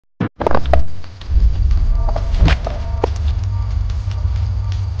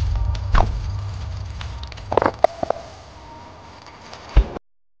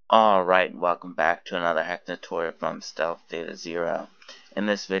Alright, welcome back to another hack tutorial from Stealth Data Zero. In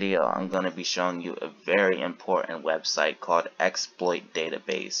this video, I'm going to be showing you a very important website called Exploit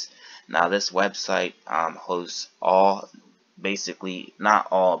Database. Now this website hosts basically not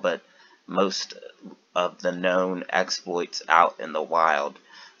all, but most of the known exploits out in the wild.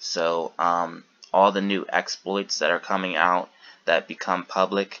 So all the new exploits that are coming out that become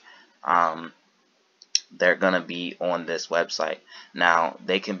public, they're going to be on this website. Now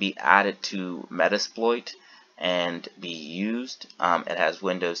they can be added to Metasploit and be used. It has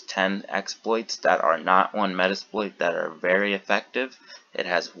Windows 10 exploits that are not on Metasploit that are very effective. It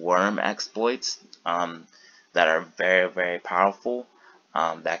has worm exploits that are very powerful,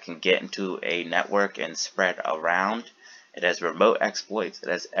 that can get into a network and spread around. It has remote exploits. It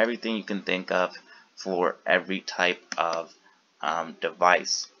has everything you can think of for every type of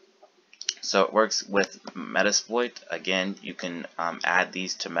device. So it works with Metasploit. Again, you can add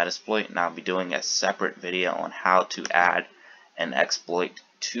these to Metasploit, and I'll be doing a separate video on how to add an exploit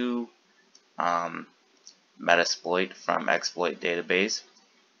to Metasploit from Exploit Database.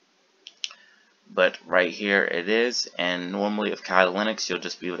 But right here it is, and normally with Kali Linux you'll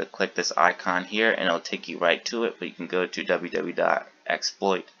just be able to click this icon here and it'll take you right to it, but you can go to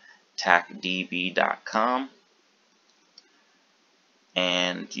www.exploittacdb.com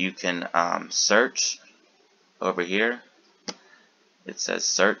and you can search over here. It says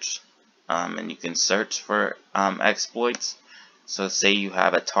search, and you can search for exploits. So say you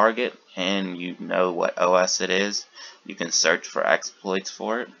have a target and you know what OS it is, you can search for exploits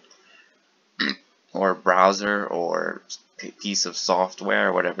for it, or browser or piece of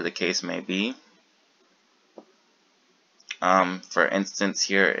software, whatever the case may be. For instance,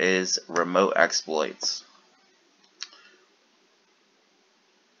 here is remote exploits.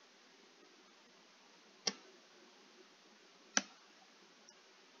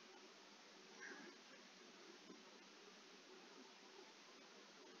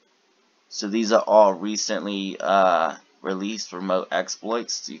 So these are all recently released remote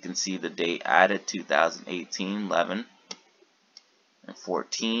exploits. So you can see the date added 2018 11 and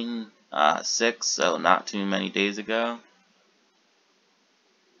 14 6, so not too many days ago.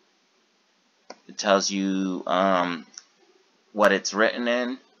 It tells you what it's written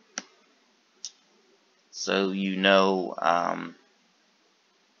in, so you know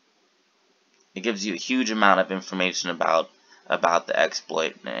it gives you a huge amount of information about the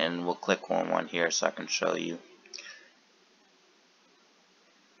exploit, and we'll click on one here so I can show you.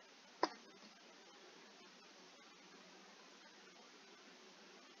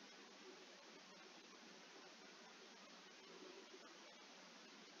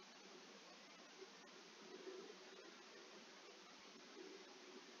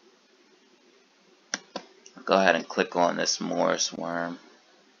 Go ahead and click on this Morris worm.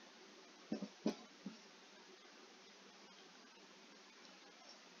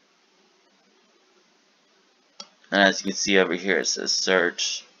 And as you can see over here, it says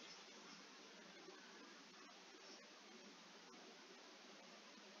search.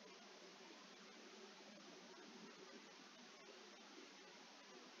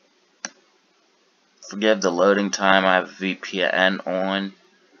 Forgive the loading time, I have VPN on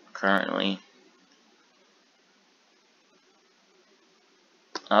currently.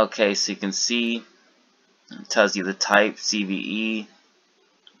 Okay, so you can see it tells you the type, CVE,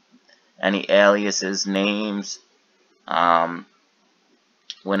 any aliases, names,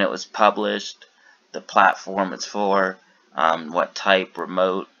 when it was published, the platform it's for, what type,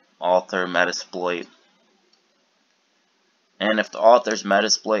 remote, author, Metasploit. And if the author's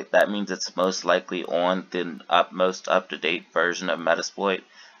Metasploit, that means it's most likely on the most up-to-date version of Metasploit.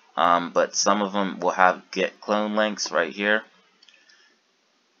 But some of them will have git clone links right here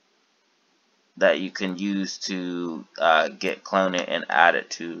that you can use to git clone it and add it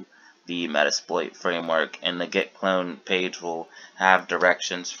to the Metasploit framework, and the git clone page will have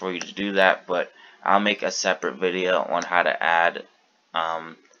directions for you to do that, but I'll make a separate video on how to add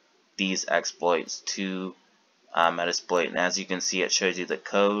these exploits to Metasploit. And as you can see, it shows you the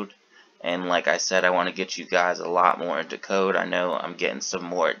code, and like I said, I want to get you guys a lot more into code. I know I'm getting some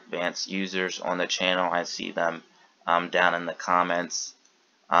more advanced users on the channel. I see them down in the comments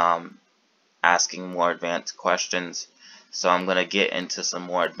asking more advanced questions. So I'm going to get into some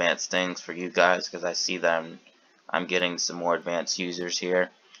more advanced things for you guys, because I see them. I'm getting some more advanced users here.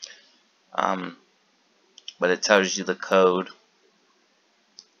 But it tells you the code.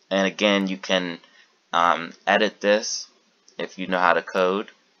 And again, you can edit this if you know how to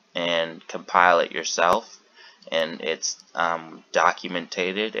code and compile it yourself. And it's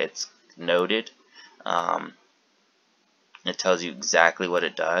documented, it's noted. It tells you exactly what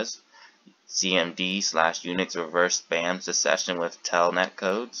it does. CMD/Unix reverse spam secession with telnet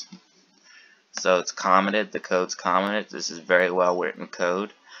codes. So it's commented, the code's commented. This is very well written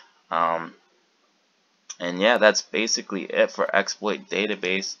code. And yeah, that's basically it for exploit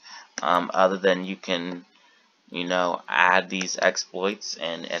database. Other than you can, add these exploits,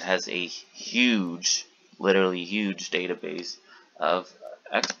 and it has a huge, literally huge database of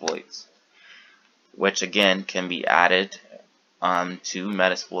exploits, which again can be added to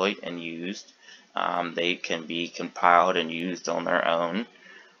Metasploit and used. They can be compiled and used on their own.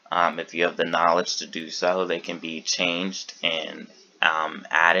 If you have the knowledge to do so, they can be changed and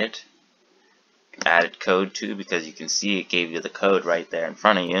added code to, because you can see it gave you the code right there in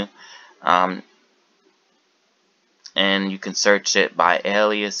front of you. And you can search it by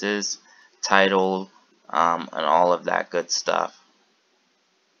aliases, title, and all of that good stuff.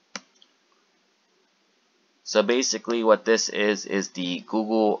 So basically what this is the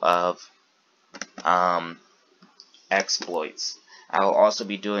Google of exploits. I will also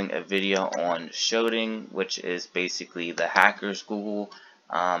be doing a video on Sharding, which is basically the hackers Google.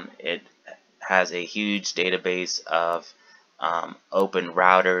 It has a huge database of open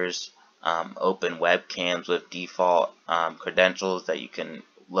routers, open webcams with default credentials that you can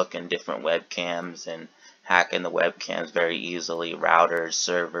look in different webcams and hack in the webcams very easily, routers,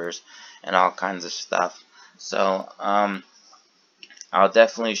 servers, and all kinds of stuff. So I'll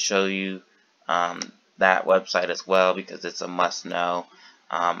definitely show you that website as well, because it's a must-know,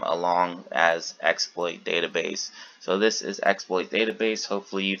 along as exploit database. So this is exploit database.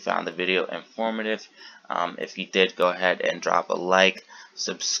 Hopefully you found the video informative. If you did, go ahead and drop a like,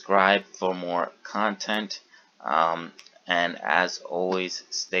 subscribe for more content, and as always,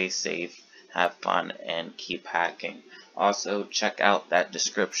 stay safe, have fun, and keep hacking. Also, check out that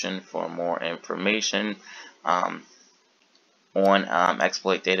description for more information on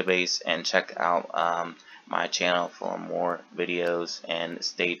exploit database, and check out my channel for more videos, and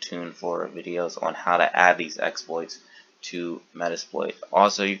stay tuned for videos on how to add these exploits to Metasploit.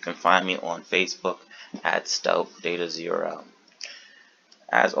 Also, you can find me on Facebook at StealthData0.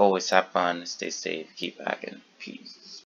 As always, have fun, stay safe, keep hacking. Peace.